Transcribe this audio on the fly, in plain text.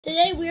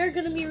Today we are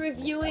going to be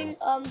reviewing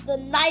the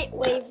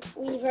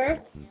Nightweaver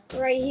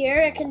right here.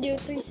 It can do a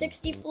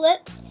 360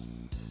 flip,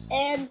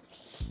 and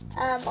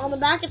on the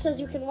back it says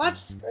you can watch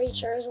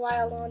Screechers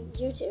while on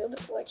YouTube,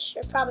 which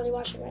you're probably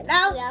watching right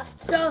now. Yeah.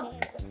 So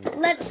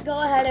let's go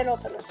ahead and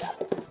open this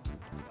up.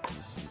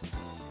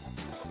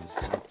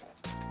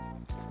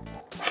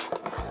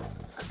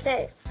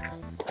 Okay.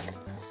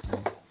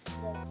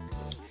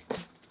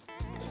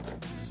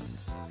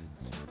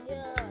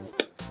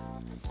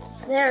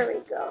 There we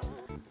go.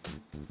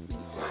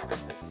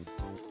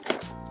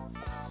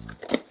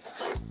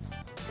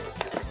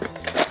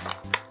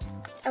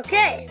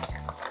 Okay.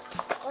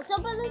 Let's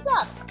open this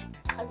up.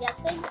 I'm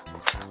guessing.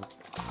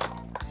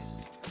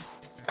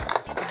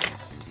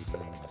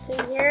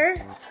 So here,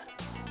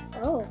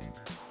 oh,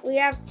 we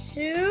have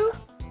two.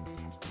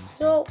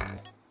 So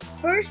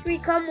first we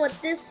come with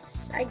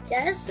this, I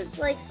guess it's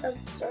like some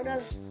sort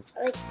of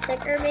like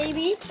sticker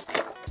maybe.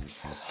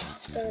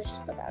 So let's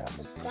just put that on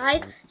the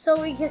side. So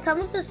we can come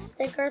with the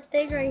sticker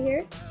thing right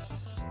here.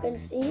 You can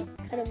see,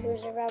 kind of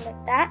moves around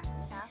like that.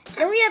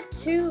 Then we have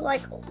two,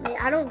 like,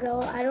 I don't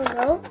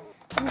know.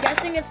 I'm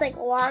guessing it's like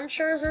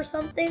launchers or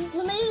something.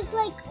 So maybe it's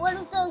like one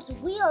of those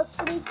wheels,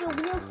 Screecher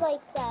wheels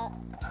like that.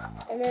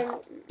 And then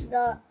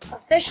the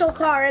official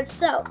car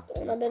itself,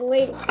 the one I've been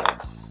waiting for.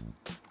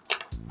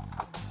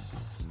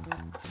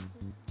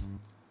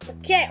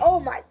 Okay, oh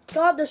my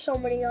god, there's so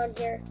many on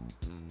here.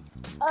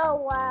 Oh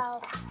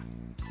wow.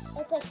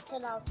 It's like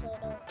 10 hours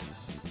later.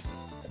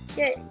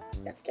 Okay,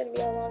 that's gonna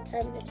be a long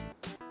time.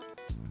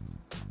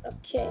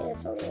 Okay,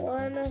 that's only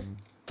one.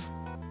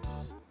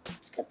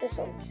 Let's cut this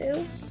one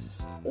too.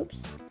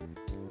 Oops.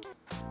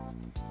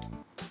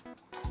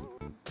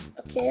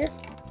 Okay,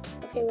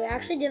 we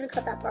actually didn't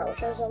cut that part,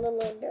 which was a little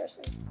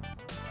embarrassing.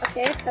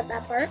 Okay, let's cut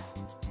that part.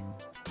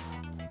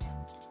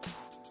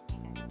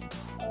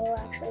 Oh,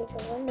 actually,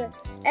 no wonder.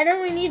 And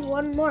then we need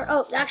one more.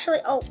 Oh, actually,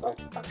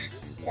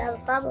 we have a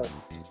problem.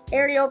 It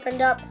already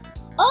opened up.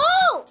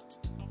 Oh!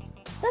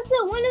 That's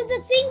one of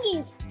the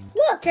thingies.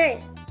 Look!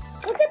 Okay.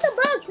 Look at the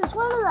box. It's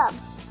one of them.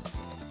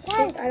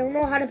 Guys, I don't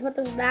know how to put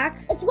this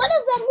back. it's one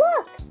of them.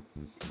 Look!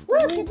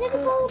 Look, it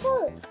didn't fall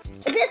apart.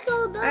 It did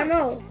fall apart. I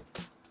know.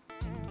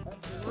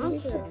 What's wrong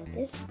with it?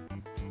 This.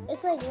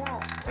 It's like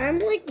that. I'm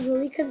like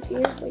really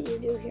confused what you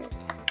do here.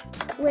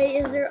 Wait,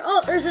 is there?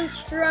 Oh, there's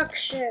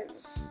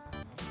instructions.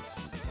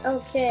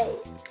 Okay.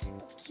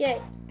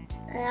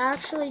 I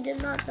actually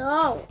did not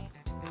know.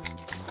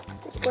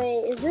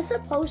 Wait, is this a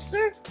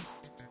poster?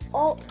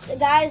 Oh,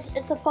 guys,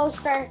 it's a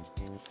poster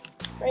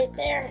right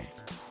there.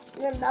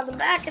 And then on the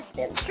back, it's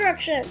the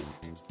instructions.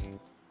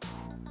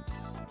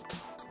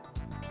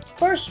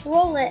 First,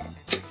 roll it.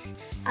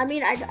 I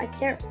mean, I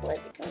can't roll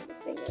it because the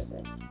thing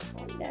isn't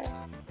on there.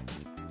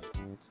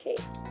 Okay.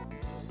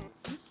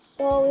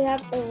 So we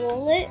have to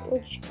roll it,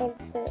 which comes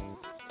first.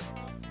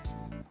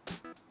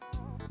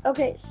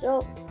 Okay,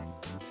 so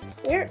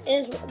where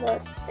is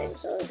this thing?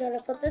 So we're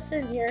gonna put this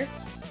in here.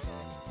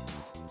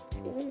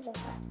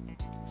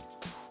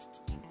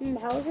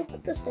 How would you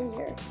put this in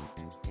here?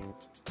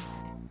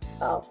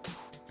 Oh,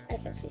 I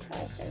can see how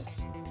I think.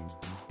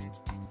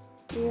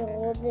 You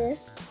hold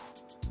this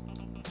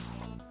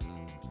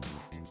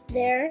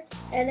there,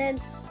 and then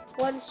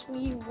once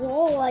we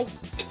roll, like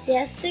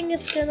guessing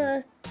it's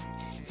gonna.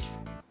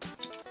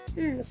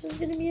 This is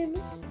gonna be a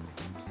mistake.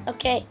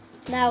 Okay,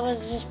 now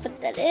let's just put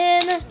that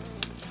in.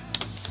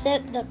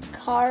 Set the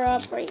car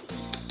up right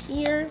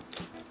here,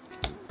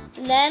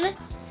 and then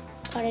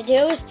what I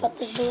do is put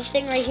this blue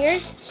thing right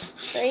here.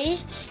 3,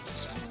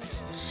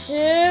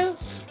 2,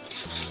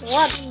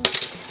 1.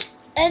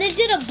 And it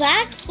did a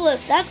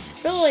backflip. That's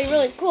really,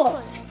 really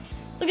cool.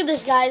 Look at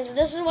this, guys.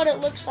 This is what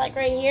it looks like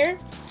right here.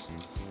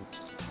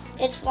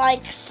 It's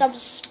like some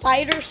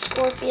spider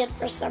scorpion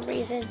for some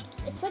reason.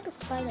 It's like a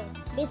spider.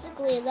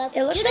 Basically, that's...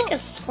 It looks like a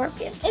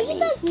scorpion to if me. you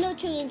guys know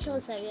Chili and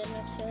Chili,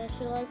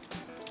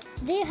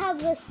 they have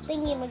this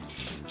thingy like...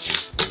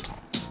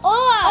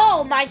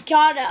 Oh my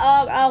god.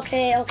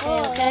 Okay.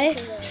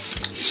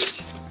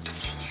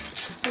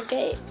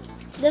 Okay,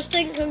 this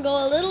thing can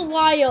go a little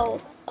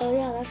wild. Oh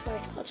yeah, that's why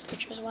it's called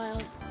Screechers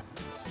Wild.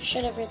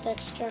 Should have read the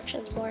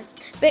instructions more.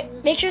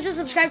 But make sure to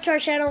subscribe to our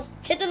channel,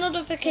 hit the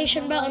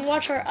notification bell, and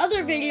watch our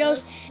other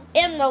videos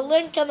in the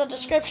link in the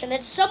description.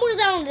 It's somewhere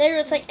down there.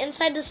 It's like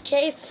inside this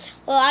cave.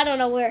 Well, I don't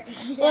know where.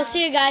 Yeah. We'll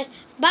see you guys.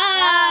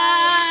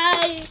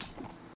 Bye.